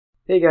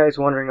Hey guys,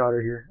 Wandering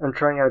Otter here. I'm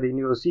trying out a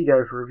new OC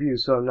guide for review,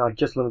 so I'm not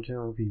just limited to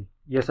MLP.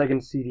 Yes, I can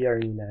see the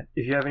irony in that.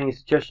 If you have any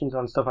suggestions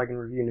on stuff I can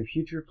review in the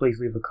future, please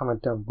leave a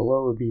comment down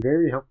below. It would be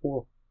very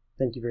helpful.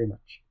 Thank you very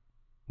much.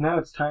 Now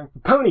it's time for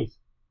ponies!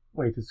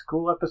 Wait, it's a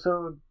school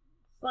episode?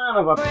 Son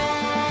of a...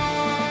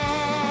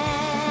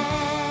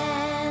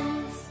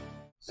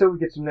 So we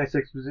get some nice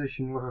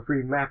exposition with a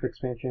free map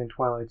expansion in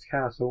Twilight's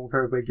Castle, with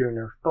everybody giving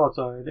their thoughts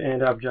on it,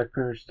 and Abject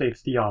pretty much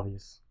states the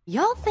obvious.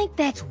 Y'all think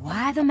that's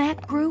why the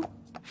map grew?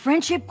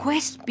 Friendship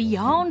quest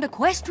beyond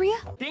Equestria?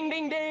 Ding,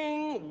 ding,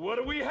 ding! What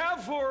do we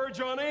have for her,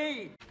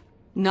 Johnny?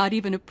 Not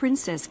even a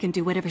princess can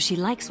do whatever she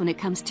likes when it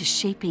comes to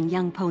shaping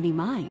young pony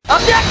mind.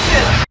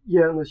 Objection!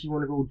 Yeah, unless you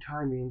want to go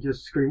timey and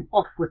just scream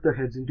off with their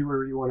heads and do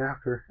whatever you want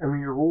after. I mean,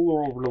 you're a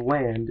ruler over the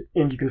land,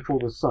 and you control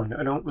the sun.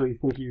 I don't really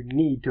think you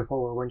need to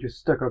follow a bunch of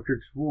stuck-up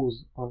jerks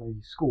rules on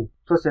a school.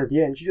 Plus, at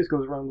the end, she just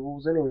goes around the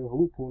rules anyway with a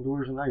loophole and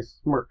delivers a nice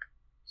smirk.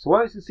 So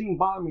why does this scene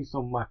bother me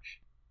so much?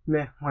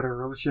 Meh,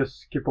 whatever, let's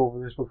just skip over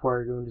this before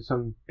I go into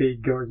some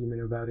big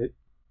argument about it.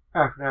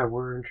 After that,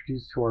 we're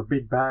introduced to our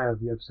big bad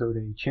of the episode,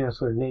 a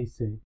Chancellor Daze.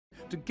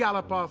 To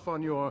gallop off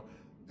on your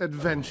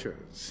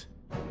adventures.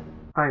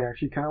 I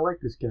actually kind of like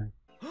this guy.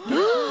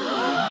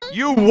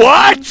 You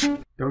what?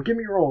 Don't get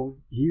me wrong,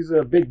 he's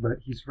a big butt,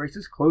 he's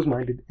racist,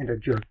 close-minded, and a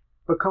jerk.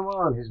 But come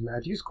on, his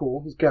magic's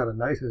cool, he's got a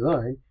nice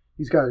design,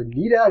 he's got a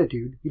neat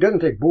attitude, he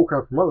doesn't take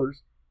bullcrap from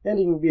others, and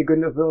he can be a good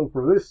enough villain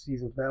for this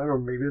season finale or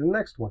maybe the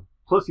next one.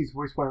 Plus, he's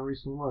voiced by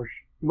Rachel Marsh.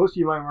 Most of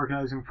you might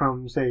recognize him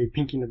from, say,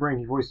 Pinky and the Brain.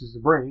 He voices the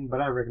Brain, but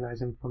I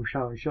recognize him from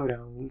Shaolin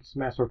Showdown and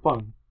Smash of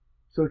Fun.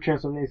 So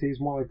Chancellor Daze is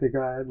more like the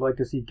guy I'd like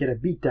to see get a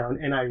beat down,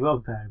 and I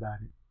love that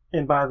about it.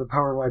 And by the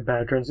power of my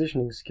bad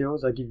transitioning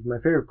skills, I give you my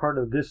favorite part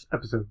of this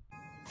episode.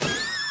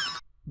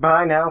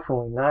 Buy now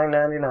for only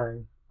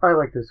 $9.99. I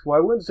like this. Well,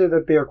 I wouldn't say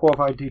that they are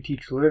qualified to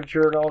teach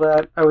literature and all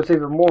that. I would say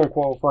they're more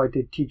qualified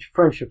to teach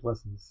friendship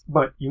lessons.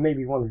 But you may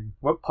be wondering,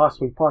 what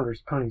possibly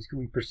ponderous ponies could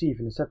we perceive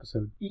in this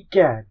episode?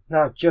 Egad,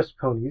 not just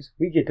ponies.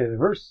 We get to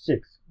verse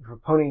 6 with a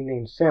pony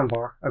named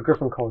Sambar, a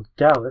griffin called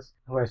Dallas,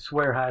 who I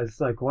swear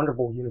has like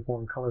wonderful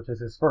uniform colors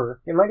as his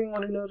fur. Am I the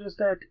one who noticed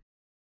that?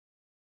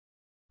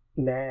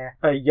 Nah.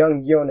 A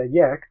young Yona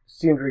Yak,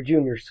 Sindri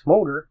Jr.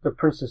 Smolder, the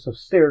Princess of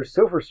Stairs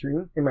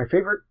Silverstream, and my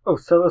favorite,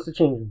 Ocellus the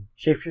Changeling.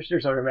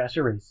 Shapeshifters are a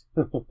master race.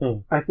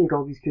 I think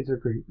all these kids are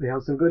great. They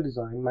have some good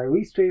design. My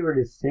least favorite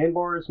is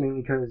Sandbars,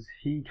 mainly because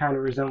he kind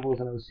of resembles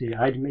an OC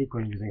I'd make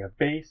when using a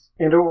base.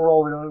 And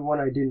overall, the only one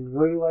I didn't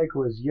really like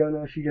was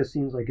Yona. She just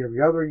seems like every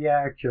other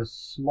Yak,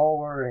 just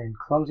smaller and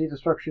clumsy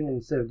destruction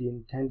instead of the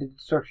intended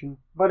destruction.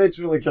 But it's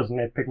really just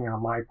nitpicking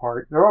on my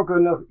part. They're all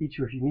good enough, each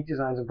with unique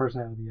designs and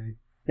personality,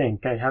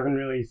 I haven't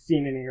really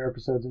seen any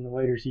episodes in the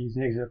later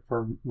season except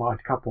for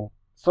Mod Couple.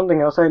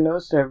 Something else I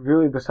noticed that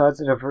really, besides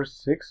the verse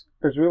 6,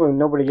 there's really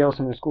nobody else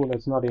in the school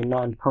that's not a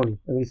non-pony,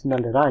 at least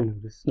none that I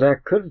noticed.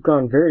 That could have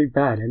gone very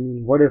bad. I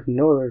mean, what if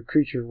no other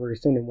creature were to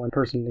send in one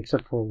person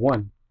except for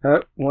one?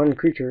 That one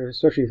creature,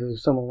 especially if it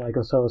was someone like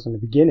Ocellus in the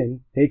beginning,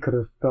 they could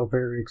have felt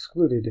very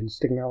excluded and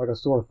sticking out like a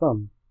sore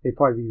thumb. They'd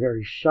probably be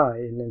very shy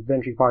and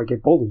eventually probably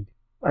get bullied.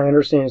 I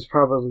understand it's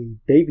probably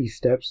baby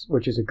steps,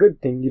 which is a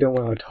good thing. You don't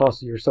want to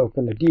toss yourself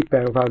in the deep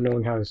end without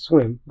knowing how to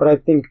swim. But I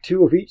think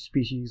 2 of each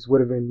species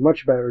would have been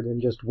much better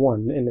than just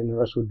 1, and then the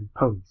rest would be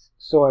ponies.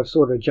 So I've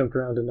sort of jumped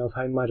around enough,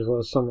 I might as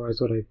well summarize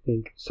what I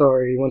think.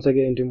 Sorry, once I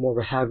get into more of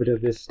a habit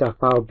of this stuff,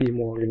 I'll be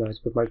more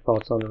organized with my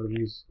thoughts on the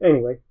reviews.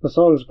 Anyway, the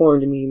song is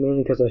boring to me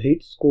mainly because I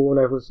hate school and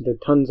I've listened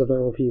to tons of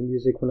MLP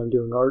music when I'm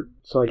doing art,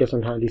 so I guess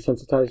I'm kind of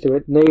desensitized to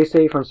it.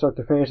 Naysay from start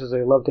to finish is a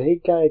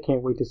love-to-hate guy. I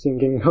can't wait to see him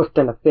getting hooked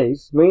in the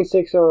face. Main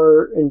 6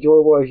 are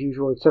enjoyable as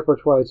usual, except for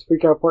Twilight's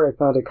freakout part. I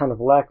found it kind of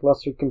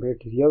lackluster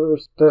compared to the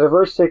others. The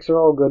diverse 6 are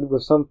all good,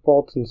 with some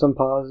faults and some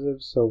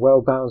positives, so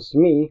well balanced to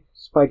me.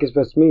 Spike is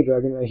best me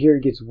dragon, I hear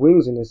he gets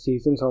wings in this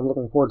season, so I'm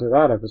looking forward to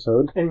that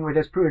episode. Anyway,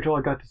 that's pretty much all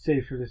I got to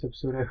say for this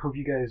episode. I hope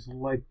you guys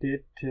liked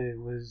it. It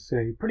was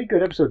a pretty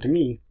good episode to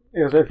me.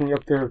 It was definitely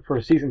up there for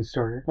a season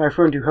starter. My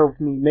friend who helped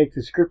me make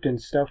the script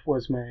and stuff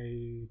was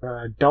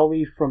my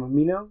Dolly from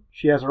Amino.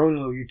 She has her own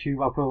little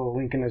YouTube. I'll put a little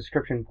link in the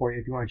description for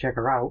you if you want to check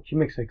her out. She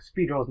makes like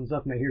speed draws and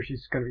stuff, and I hear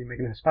she's going to be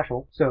making a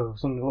special, so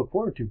something to look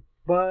forward to.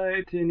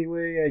 But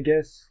anyway, I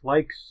guess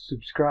like,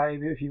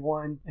 subscribe if you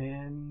want,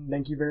 and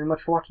thank you very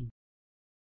much for watching.